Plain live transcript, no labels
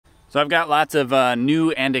So I've got lots of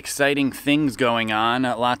new and exciting things going on,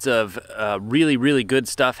 lots of really good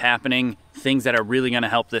stuff happening, things that are really going to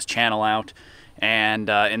help this channel out. And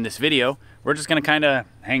in this video, we're just going to kind of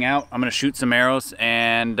hang out. I'm going to shoot some arrows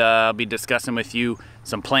and I'll be discussing with you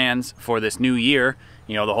some plans for this new year.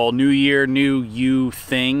 You know, the whole new year, new you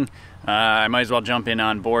thing. I might as well jump in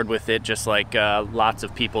on board with it just like lots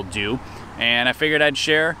of people do. And I figured I'd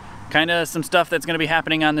share kind of some stuff that's going to be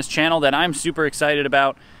happening on this channel that I'm super excited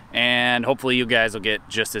about. And hopefully you guys will get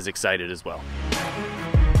just as excited as well.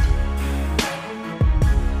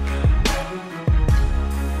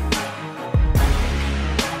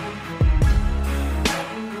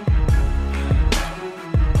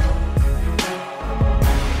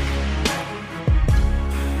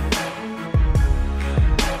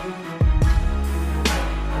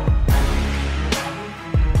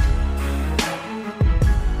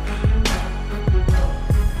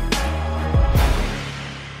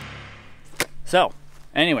 So,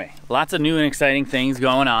 anyway, lots of new and exciting things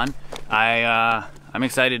going on. I'm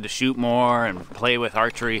excited to shoot more and play with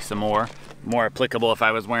archery some more. More applicable if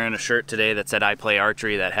I was wearing a shirt today that said I play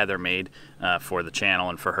archery that Heather made for the channel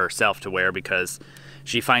and for herself to wear, because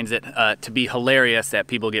she finds it to be hilarious that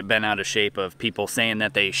people get bent out of shape of people saying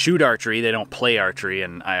that they shoot archery, they don't play archery,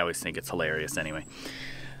 and I always think it's hilarious anyway.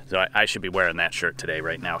 So I should be wearing that shirt today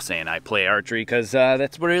right now saying I play archery, because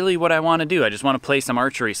that's really what I want to do. I just want to play some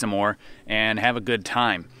archery some more and have a good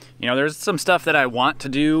time. You know, there's some stuff that I want to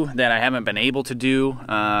do that I haven't been able to do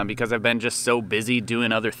because I've been just so busy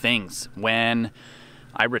doing other things. When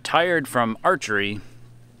I retired from archery,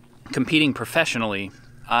 competing professionally,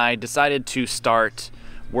 I decided to start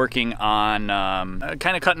working on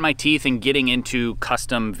kind of cutting my teeth and getting into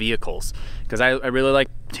custom vehicles, because I really like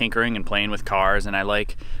tinkering and playing with cars, and I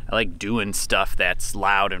like doing stuff that's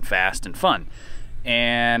loud and fast and fun.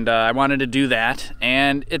 And I wanted to do that,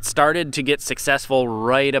 and it started to get successful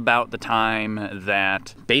right about the time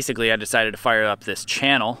that basically I decided to fire up this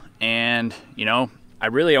channel. And you know, I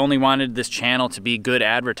really only wanted this channel to be good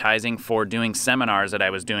advertising for doing seminars that I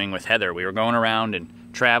was doing with Heather. We were going around and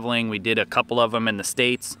traveling. We did a couple of them in the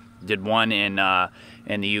States, did one in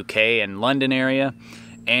the UK and London area,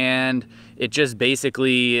 and it just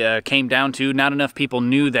basically came down to not enough people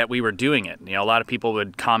knew that we were doing it. You know, a lot of people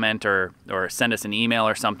would comment or send us an email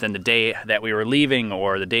or something the day that we were leaving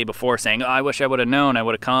or the day before saying, oh, I wish I would have known, I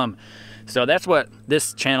would have come. So that's what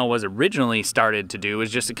this channel was originally started to do,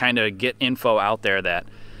 was just to kind of get info out there that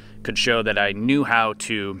could show that I knew how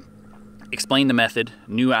to explain the method,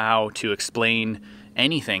 knew how to explain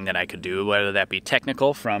anything that I could do, whether that be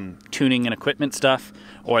technical from tuning and equipment stuff,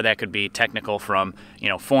 or that could be technical from, you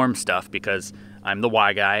know, form stuff, because I'm the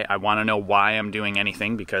why guy. I want to know why I'm doing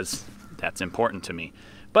anything, because that's important to me.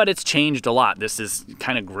 But it's changed a lot. This has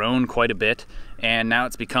kind of grown quite a bit, and now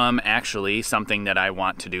it's become actually something that I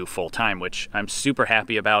want to do full time, which I'm super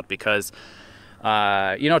happy about, because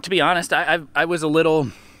you know, to be honest, I was a little,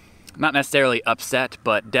 not necessarily upset,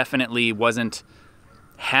 but definitely wasn't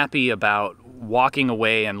happy about walking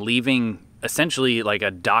away and leaving essentially like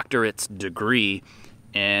a doctorate's degree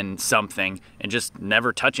in something and just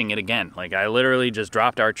never touching it again. Like, I literally just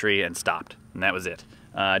dropped archery and stopped, and that was it.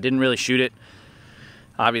 Didn't really shoot it,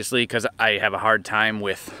 obviously, because I have a hard time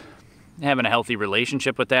with having a healthy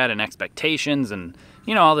relationship with that and expectations and,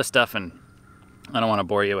 you know, all this stuff, and I don't want to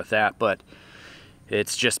bore you with that, but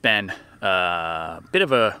it's just been a bit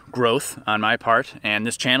of a growth on my part and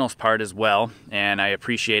this channel's part as well, and I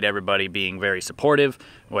appreciate everybody being very supportive,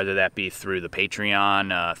 whether that be through the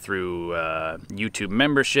Patreon, through YouTube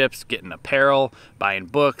memberships, getting apparel, buying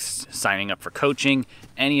books, signing up for coaching,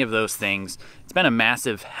 any of those things. It's been a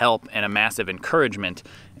massive help and a massive encouragement,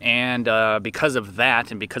 and because of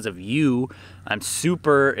that and because of you, I'm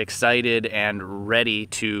super excited and ready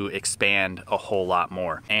to expand a whole lot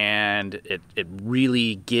more. And it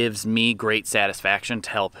really gives me great satisfaction to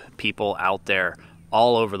help people out there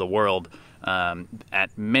all over the world at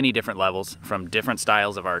many different levels from different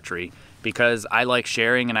styles of archery, because I like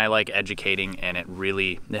sharing and I like educating, and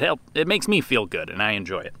it makes me feel good and I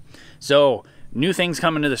enjoy it. So, new things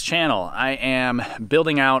coming to this channel. I am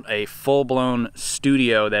building out a full-blown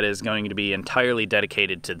studio that is going to be entirely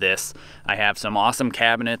dedicated to this. I have some awesome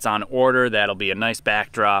cabinets on order that'll be a nice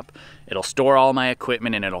backdrop. It'll store all my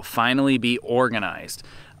equipment and it'll finally be organized.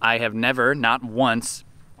 I have never, not once,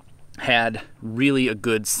 had really a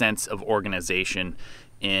good sense of organization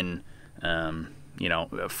in, you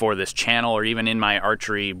know, for this channel or even in my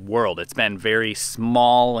archery world. It's been very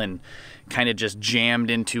small and kind of just jammed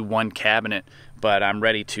into one cabinet, but I'm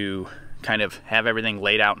ready to kind of have everything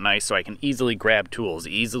laid out nice so I can easily grab tools,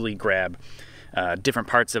 easily grab different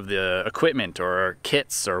parts of the equipment or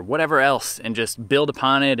kits or whatever else, and just build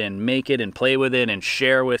upon it and make it and play with it and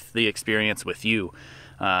share with the experience with you.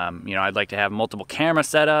 You know, I'd like to have multiple camera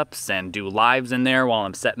setups and do lives in there while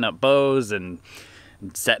I'm setting up bows and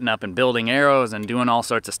setting up and building arrows and doing all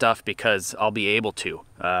sorts of stuff, because I'll be able to.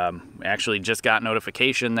 Actually just got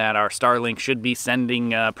notification that our Starlink should be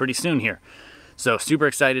sending pretty soon here. So super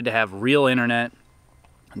excited to have real internet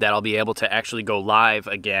that I'll be able to actually go live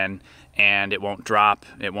again, and it won't drop,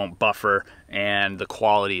 it won't buffer, and the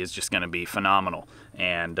quality is just going to be phenomenal.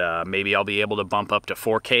 And maybe I'll be able to bump up to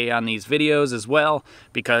 4K on these videos as well,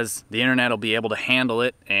 because the internet will be able to handle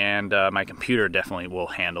it, and my computer definitely will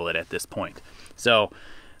handle it at this point. So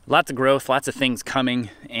lots of growth, lots of things coming,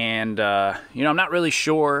 and you know, I'm not really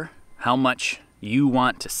sure how much you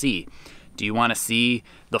want to see. Do you want to see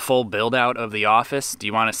the full build out of the office? Do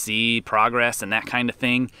you want to see progress and that kind of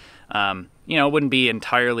thing? You know, it wouldn't be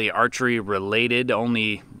entirely archery related,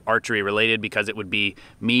 only archery related, because it would be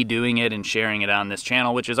me doing it and sharing it on this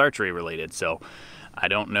channel, which is archery related. So I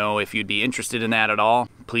don't know if you'd be interested in that at all.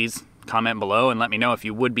 Please comment below and let me know if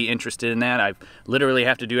you would be interested in that. I literally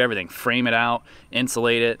have to do everything: frame it out,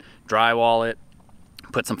 insulate it, drywall it,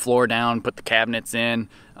 put some floor down, put the cabinets in.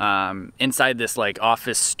 Inside this like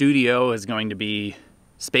office studio is going to be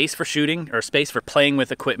space for shooting, or space for playing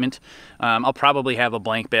with equipment. I'll probably have a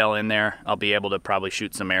blank bale in there. I'll be able to probably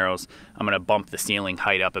shoot some arrows. I'm going to bump the ceiling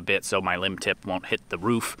height up a bit so my limb tip won't hit the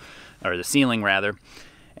roof, or the ceiling rather.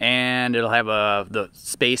 And it'll have the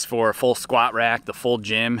space for a full squat rack, the full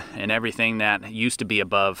gym, and everything that used to be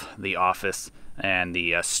above the office and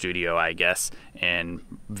the studio, I guess, in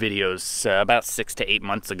videos about 6 to 8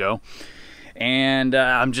 months ago. And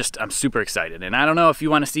I'm super excited, and I don't know if you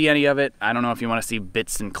want to see any of it. I don't know if you want to see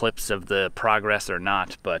bits and clips of the progress or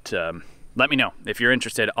not, but let me know if you're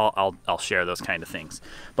interested. I'll share those kind of things.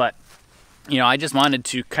 But you know, I just wanted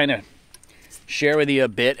to kind of share with you a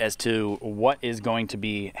bit as to what is going to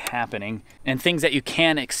be happening and things that you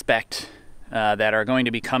can expect that are going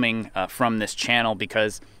to be coming from this channel,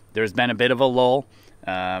 because there's been a bit of a lull.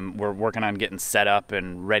 We're working on getting set up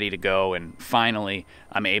and ready to go, and finally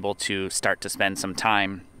I'm able to start to spend some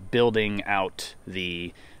time building out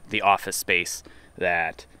the office space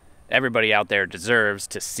that everybody out there deserves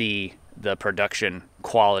to see the production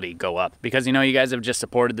quality go up. Because you know, you guys have just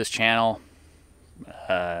supported this channel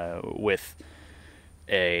with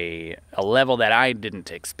a level that I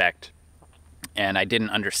didn't expect and I didn't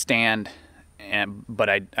understand, but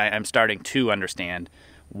I'm starting to understand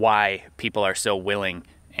why people are so willing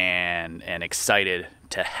and excited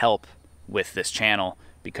to help with this channel.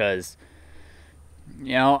 Because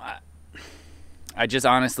you know, I just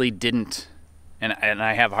honestly didn't, and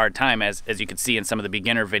I have a hard time, as you can see in some of the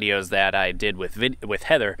beginner videos that I did with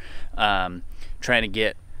Heather, trying to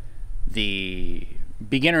get the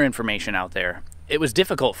beginner information out there. It was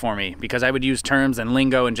difficult for me because I would use terms and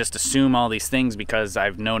lingo and just assume all these things because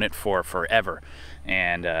I've known it for forever.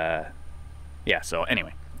 And yeah, so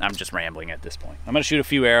anyway, I'm just rambling at this point. I'm gonna shoot a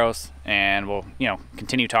few arrows and we'll, you know,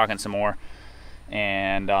 continue talking some more,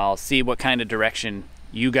 and I'll see what kind of direction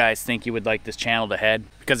you guys think you would like this channel to head.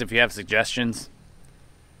 Because if you have suggestions,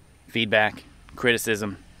 feedback,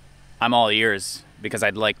 criticism, I'm all ears, because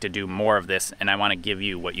I'd like to do more of this and I want to give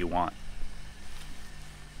you what you want.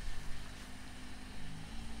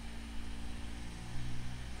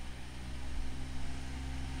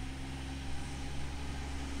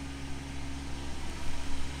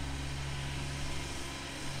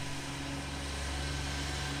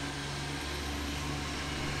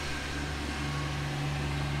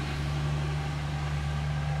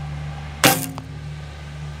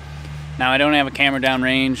 Now, I don't have a camera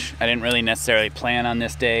downrange. I didn't really necessarily plan on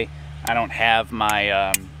this day. I don't have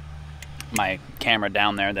my my camera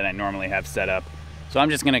down there that I normally have set up. So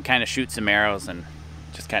I'm just gonna kind of shoot some arrows and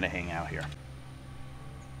just kind of hang out here.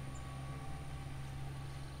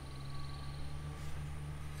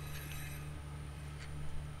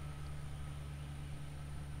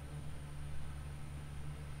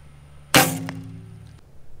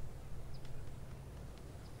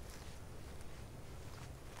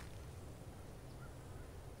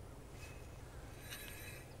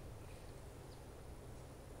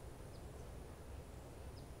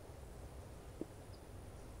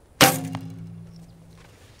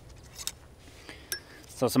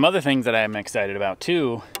 So some other things that I'm excited about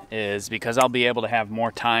too is, because I'll be able to have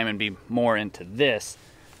more time and be more into this,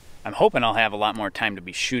 I'm hoping I'll have a lot more time to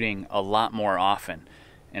be shooting a lot more often.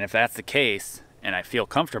 And if that's the case, and I feel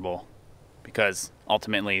comfortable, because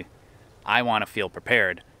ultimately I want to feel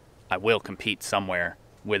prepared, I will compete somewhere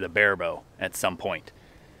with a bare bow at some point.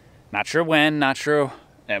 Not sure when, not sure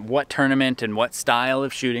at what tournament and what style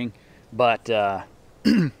of shooting, but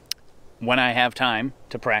when I have time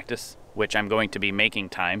to practice, which I'm going to be making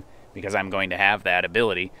time because I'm going to have that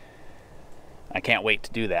ability, I can't wait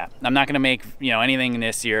to do that. I'm not going to make, you know, anything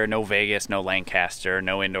this year, no Vegas, no Lancaster,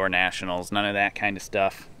 no indoor nationals, none of that kind of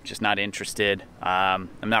stuff. Just not interested. I'm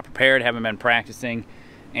not prepared, haven't been practicing,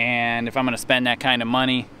 and if I'm going to spend that kind of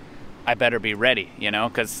money, I better be ready, you know,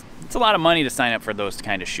 because it's a lot of money to sign up for those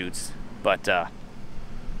kind of shoots. But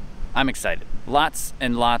I'm excited. Lots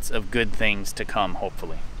and lots of good things to come,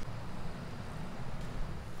 hopefully.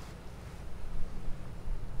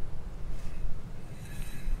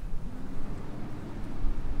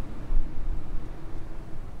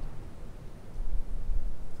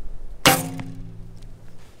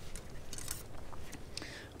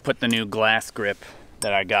 Put the new glass grip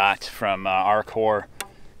that I got from Arcor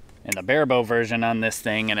in the bare bow version on this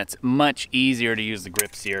thing, and it's much easier to use the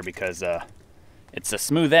grips here because it's a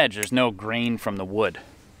smooth edge. There's no grain from the wood,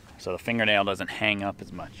 so the fingernail doesn't hang up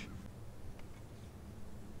as much.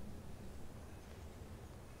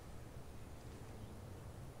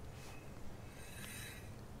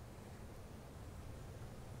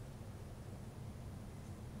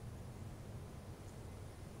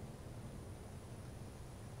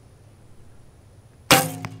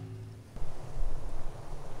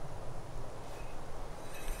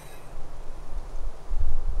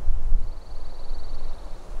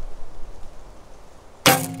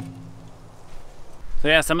 So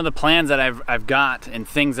yeah, some of the plans that I've got and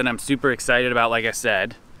things that I'm super excited about, like I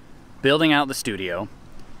said, building out the studio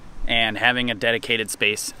and having a dedicated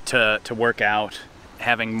space to work out,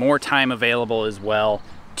 having more time available as well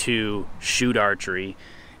to shoot archery,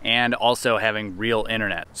 and also having real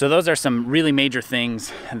internet. So those are some really major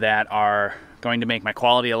things that are going to make my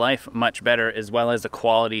quality of life much better, as well as the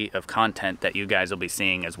quality of content that you guys will be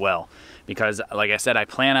seeing as well. Because like I said, I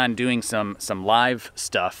plan on doing some live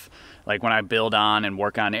stuff, like when I build on and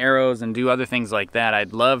work on arrows and do other things like that.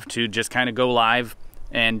 I'd love to just kind of go live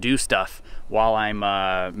and do stuff while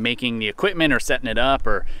I'm making the equipment or setting it up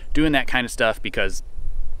or doing that kind of stuff, because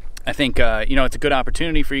I think you know, it's a good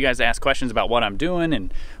opportunity for you guys to ask questions about what I'm doing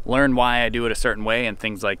and learn why I do it a certain way and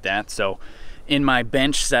things like that. So in my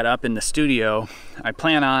bench setup in the studio, I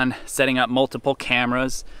plan on setting up multiple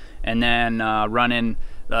cameras and then running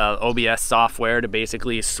OBS software to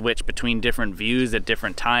basically switch between different views at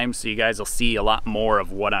different times, so you guys will see a lot more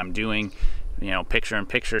of what I'm doing, you know,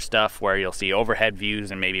 picture-in-picture stuff where you'll see overhead views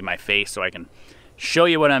and maybe my face, so I can show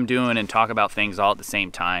you what I'm doing and talk about things all at the same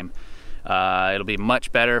time. It'll be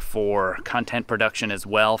much better for content production as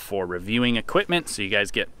well, for reviewing equipment, so you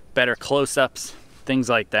guys get better close-ups, things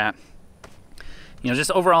like that. You know,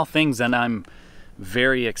 just overall things that I'm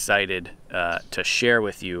very excited to share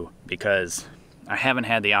with you, because I haven't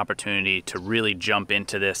had the opportunity to really jump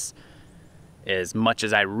into this as much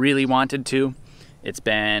as I really wanted to. It's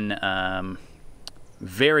been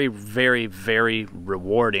very, very, very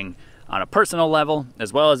rewarding on a personal level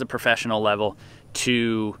as well as a professional level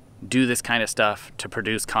to do this kind of stuff, to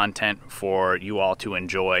produce content for you all to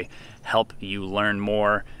enjoy, help you learn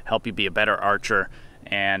more, help you be a better archer,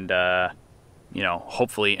 and you know,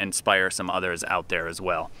 hopefully inspire some others out there as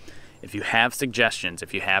well. If you have suggestions,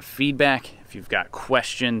 if you have feedback, if you've got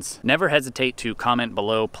questions, never hesitate to comment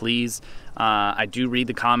below, please. I do read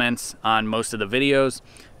the comments on most of the videos.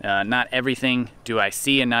 Not everything do I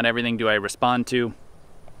see and not everything do I respond to,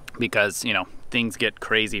 because, you know, things get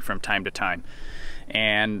crazy from time to time.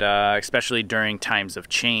 And especially during times of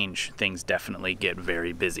change, things definitely get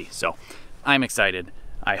very busy. So I'm excited.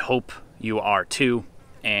 I hope you are too.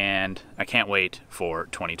 And I can't wait for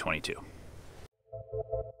 2022.